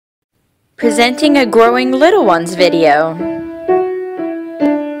presenting a growing little ones video.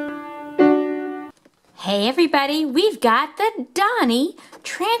 Hey everybody, we've got the Donnie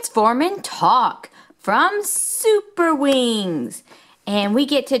Transform and Talk from Super Wings. And we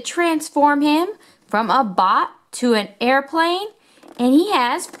get to transform him from a bot to an airplane, and he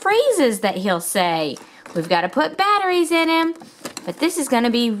has phrases that he'll say. We've got to put batteries in him, but this is going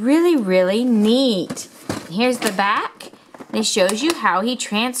to be really neat. Here's the back, and it shows you how he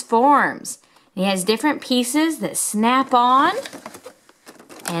transforms. He has different pieces that snap on,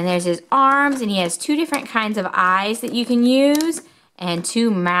 and there's his arms, and he has two different kinds of eyes that you can use, and two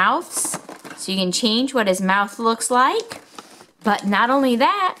mouths, so you can change what his mouth looks like. But not only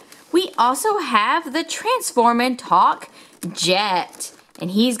that, we also have the Transform and Talk Jett,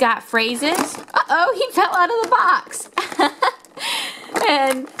 and he's got phrases. Uh-oh, he fell out of the box.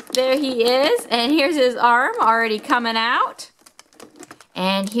 And there he is, and here's his arm already coming out.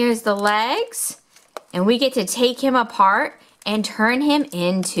 And here's the legs, and we get to take him apart and turn him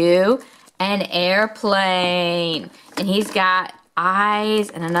into an airplane. And he's got eyes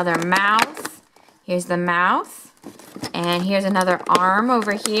and another mouth. Here's the mouth, and here's another arm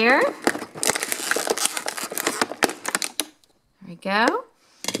over here. There we go.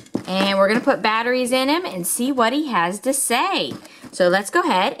 And we're gonna put batteries in him and see what he has to say. So let's go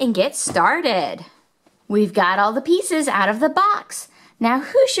ahead and get started. We've got all the pieces out of the box. Now,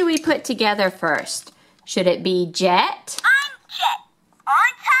 who should we put together first? Should it be Jett? I'm Jett.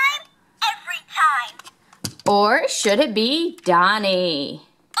 On time, every time. Or should it be Donnie?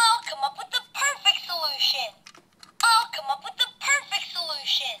 I'll come up with the perfect solution. I'll come up with the perfect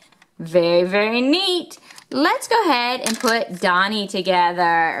solution. Very neat. Let's go ahead and put Donnie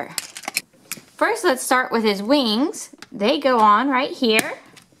together. First, let's start with his wings. They go on right here,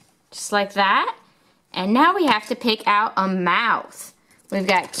 just like that. And now we have to pick out a mouth. We've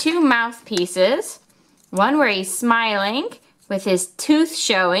got two mouth pieces, one where he's smiling with his tooth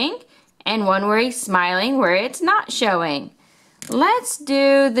showing, and one where he's smiling where it's not showing. Let's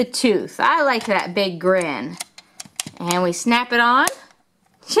do the tooth. I like that big grin. And we snap it on,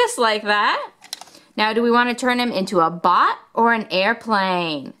 just like that. Now, do we want to turn him into a bot or an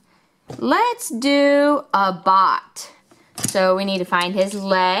airplane? Let's do a bot. So we need to find his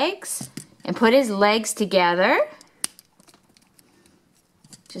legs and put his legs together.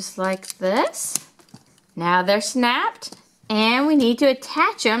 Just like this. Now they're snapped, and we need to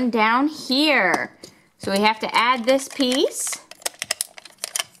attach them down here. So we have to add this piece,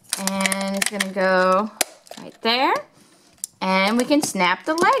 and it's gonna go right there, and we can snap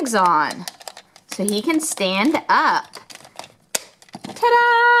the legs on so he can stand up.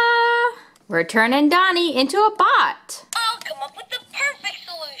 Ta-da! We're turning Donnie into a bot. I'll come up with the perfect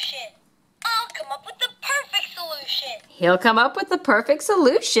solution. I'll come up with the perfect solution. He'll come up with the perfect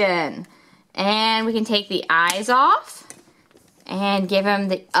solution. And we can take the eyes off and give him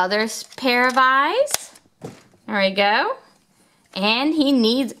the other pair of eyes. There we go. And he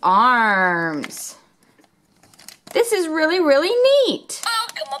needs arms. This is really neat. I'll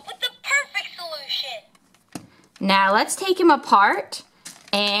come up with the perfect solution. Now let's take him apart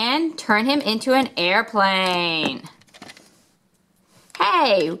and turn him into an airplane.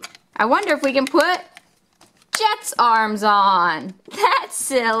 Hey, I wonder if we can put Jett's arms on. That's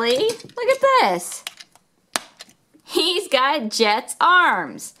silly. Look at this. He's got Jett's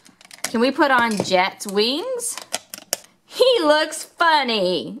arms. Can we put on Jett's wings? He looks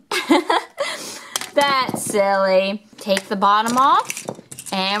funny. That's silly. Take the bottom off,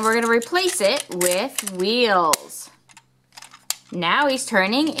 and we're going to replace it with wheels. Now he's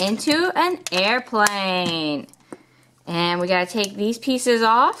turning into an airplane. And we got to take these pieces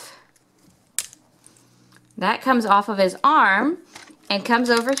off. That comes off of his arm and comes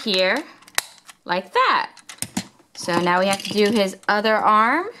over here like that. So now we have to do his other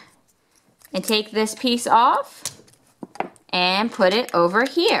arm and take this piece off and put it over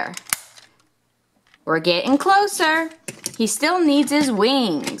here. We're getting closer. He still needs his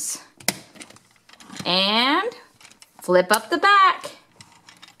wings. And flip up the back.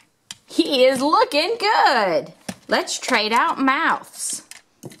 He is looking good. Let's trade out mouths.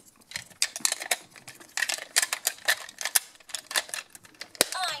 I'm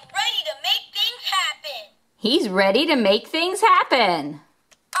ready to make things happen. He's ready to make things happen.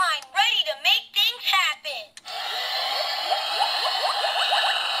 I'm ready to make things happen.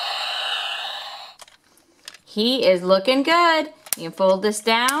 He is looking good. You can fold this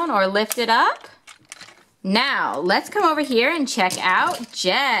down or lift it up. Now, let's come over here and check out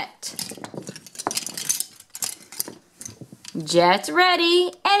Jett. Jett's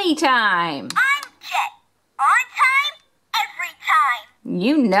ready anytime. I'm Jett. On time, every time.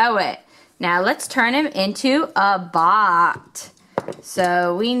 You know it. Now let's turn him into a bot.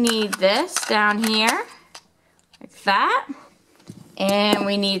 So we need this down here, like that. And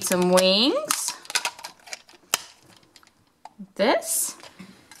we need some wings, like this.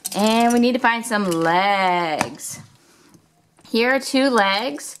 And we need to find some legs. Here are 2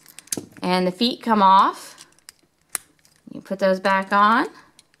 legs, and the feet come off. You put those back on.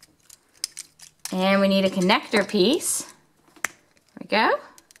 And we need a connector piece. There we go.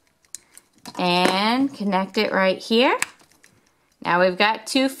 And connect it right here. Now we've got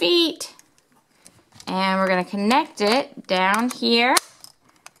 2 feet. And we're going to connect it down here,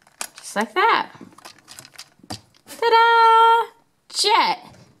 just like that. Ta-da!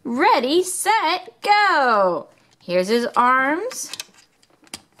 Jett, ready, set, go! Here's his arms.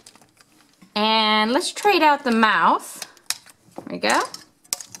 And let's trade out the mouth. There we go.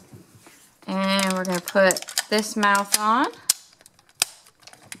 And we're going to put this mouth on.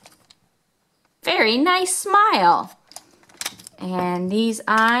 Very nice smile. And these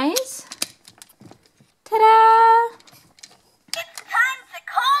eyes. Ta-da! It's time to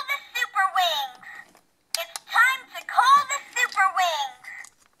call the Super Wings. It's time to call the Super Wings.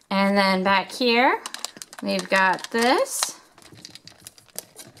 And then back here, we've got this.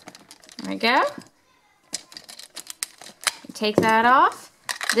 There we go. Take that off.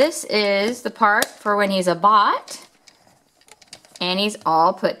 This is the part for when he's a bot. And he's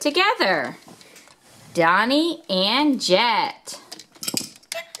all put together. Donnie and Jett.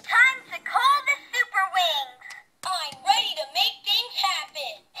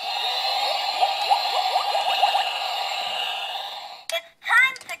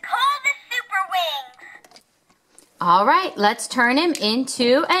 All right, let's turn him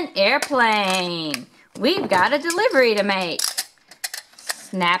into an airplane. We've got a delivery to make.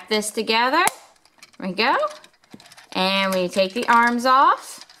 Snap this together. There we go. And we take the arms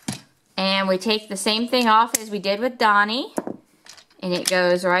off. And we take the same thing off as we did with Donnie. And it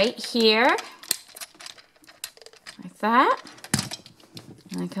goes right here. Like that.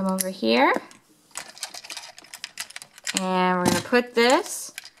 And I come over here. And we're going to put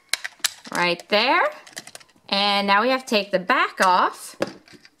this right there. And now we have to take the back off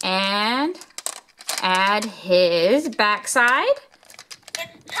and add his backside.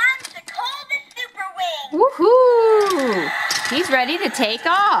 It's time to call the Super Wings. Woohoo! He's ready to take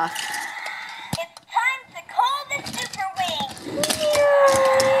off. It's time to call the Super Wings.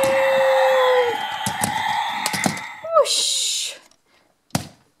 Whoosh!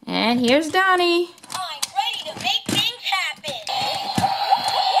 And here's Donnie. I'm ready to make things happen.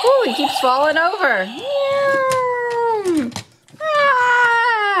 Ooh, he keeps falling over.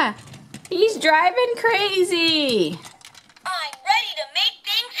 Ah! He's driving crazy. I'm ready to make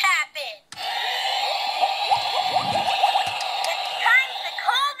things happen. It's time to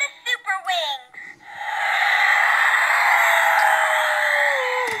call the Super Wings.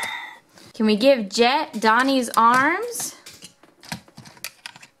 Can we give Jett Donnie's arms?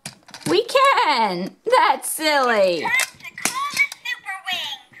 We can. That's silly.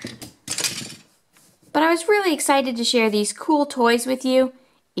 But I was really excited to share these cool toys with you.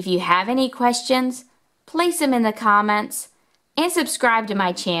 If you have any questions, place them in the comments and subscribe to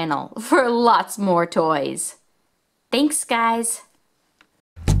my channel for lots more toys. Thanks, guys.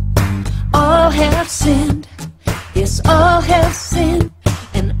 All have sinned, yes, all have sinned,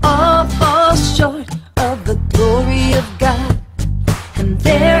 and all fall short of the glory of God. And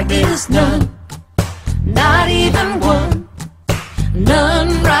there is none, not even one,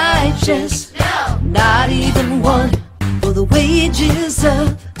 none righteous, not even one. For the wages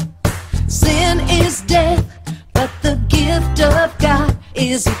of sin is death, but the gift of God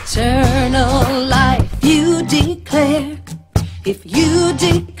is eternal life. If you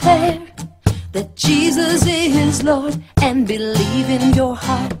declare that Jesus is Lord and believe in your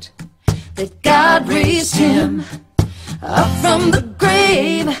heart that God raised him up from the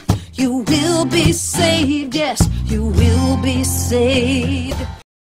grave, you will be saved. Yes, you will be saved.